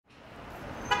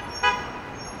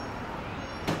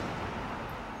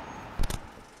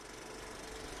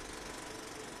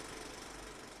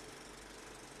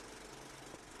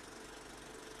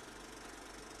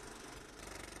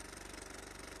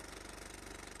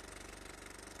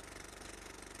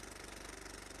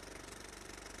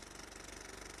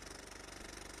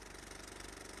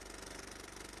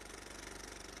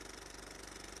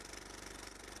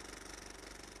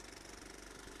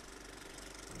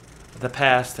The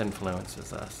past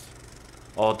influences us.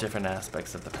 All different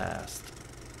aspects of the past.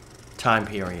 Time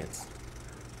periods.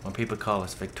 When people call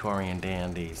us Victorian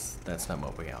dandies, that's not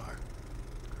what we are.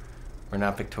 We're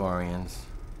not Victorians,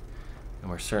 and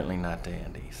we're certainly not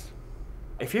dandies.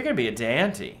 If you're gonna be a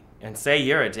dandy, and say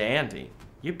you're a dandy,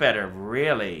 you better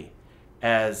really,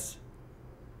 as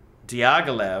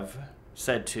Diaghilev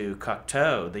said to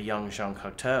Cocteau, the young Jean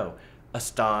Cocteau,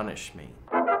 astonish me.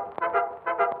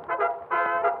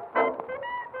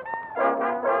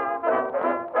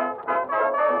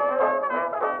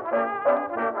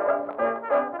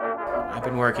 I've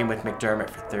been working with McDermott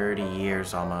for 30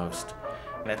 years almost.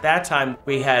 And at that time,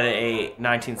 we had a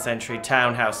 19th century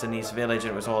townhouse in East Village,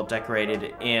 and it was all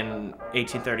decorated in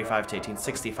 1835 to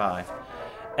 1865.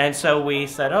 And so we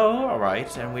said, oh, all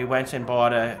right, and we went and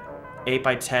bought a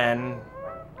 8x10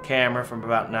 camera from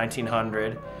about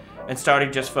 1900 and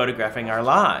started just photographing our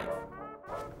life.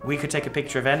 We could take a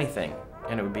picture of anything,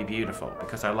 and it would be beautiful,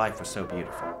 because our life was so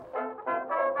beautiful.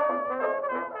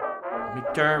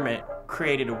 McDermott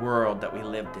created a world that we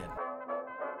lived in.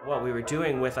 What we were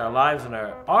doing with our lives and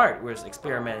our art was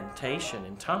experimentation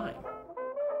in time.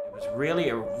 It was really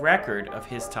a record of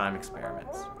his time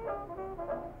experiments.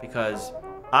 Because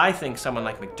I think someone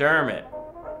like McDermott,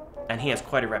 and he has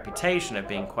quite a reputation of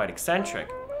being quite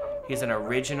eccentric, he's an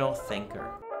original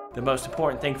thinker. The most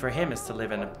important thing for him is to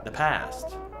live in the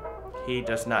past. He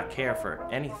does not care for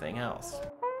anything else.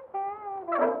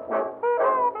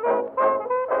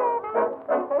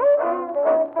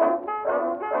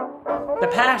 The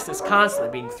past is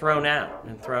constantly being thrown out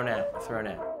and thrown out and thrown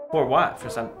out. For what? For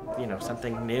some,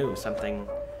 something new, something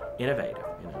innovative,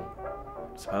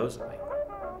 supposedly.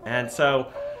 And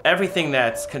so everything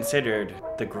that's considered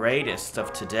the greatest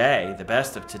of today, the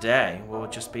best of today, will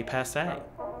just be passé.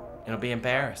 It'll be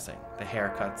embarrassing. The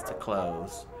haircuts, the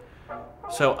clothes.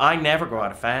 So I never go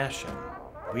out of fashion.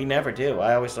 We never do.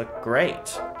 I always look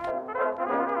great.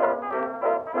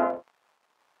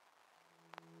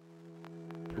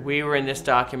 We were in this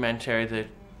documentary, the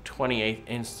 28th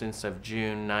instance of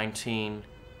June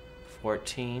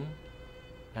 1914,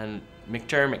 and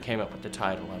McDermott came up with the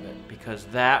title of it because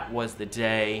that was the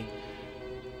day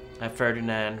that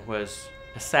Ferdinand was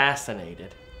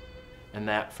assassinated, and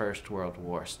that First World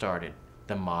War started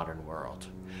the modern world.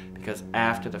 Because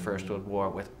after the First World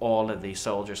War, with all of these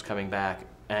soldiers coming back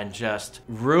and just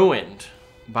ruined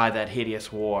by that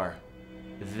hideous war,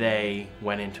 they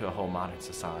went into a whole modern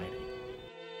society.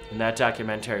 And that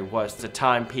documentary was the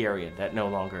time period that no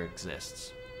longer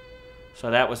exists. So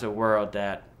that was a world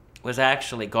that was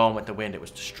actually gone with the wind. It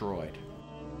was destroyed.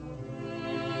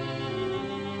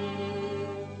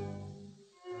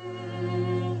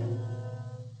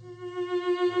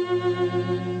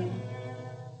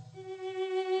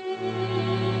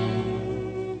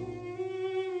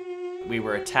 We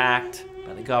were attacked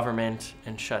by the government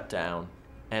and shut down.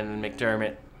 And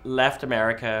McDermott left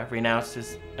America, renounced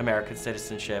his American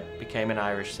citizenship, became an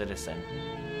Irish citizen.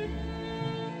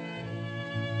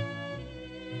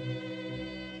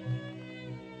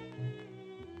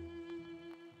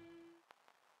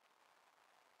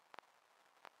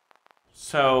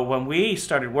 So when we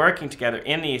started working together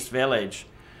in the East Village,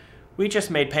 we just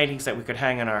made paintings that we could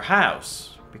hang in our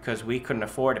house because we couldn't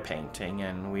afford a painting,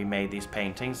 and we made these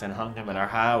paintings and hung them in our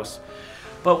house.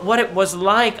 But what it was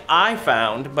like, I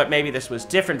found, but maybe this was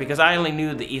different because I only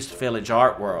knew the East Village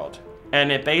art world.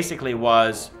 And it basically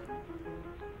was,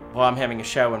 well, I'm having a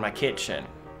show in my kitchen.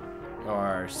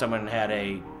 Or someone had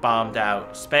a bombed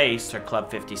out space, or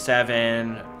Club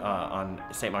 57 on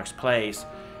St. Mark's Place,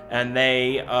 and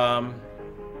they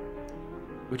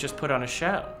would just put on a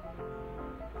show.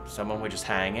 Someone would just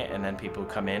hang it, and then people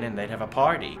would come in and they'd have a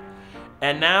party.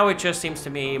 And now it just seems to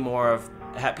me more of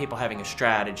people having a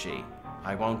strategy.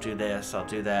 I won't do this, I'll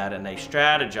do that, and they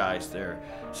strategize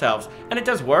themselves, and it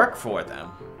does work for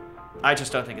them. I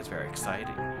just don't think it's very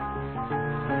exciting.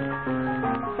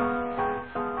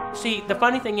 See, the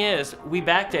funny thing is, we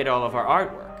backdate all of our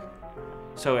artwork.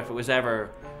 So if it was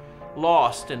ever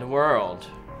lost in the world,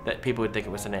 that people would think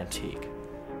it was an antique.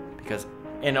 Because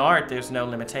in art, there's no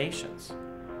limitations.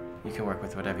 You can work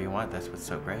with whatever you want, that's what's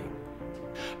so great.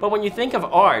 But when you think of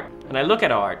art, and I look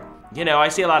at art, I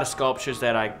see a lot of sculptures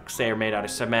that I say are made out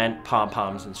of cement,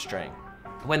 pom-poms, and string.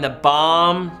 When the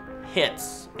bomb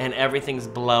hits and everything's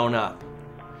blown up,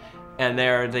 and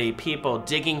there are the people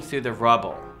digging through the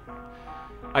rubble,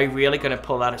 are you really going to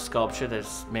pull out a sculpture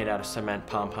that's made out of cement,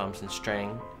 pom-poms, and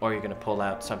string? Or are you going to pull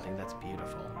out something that's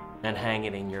beautiful and hang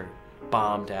it in your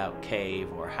bombed out cave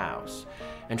or house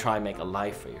and try and make a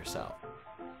life for yourself?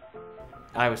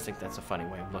 I always think that's a funny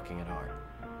way of looking at art.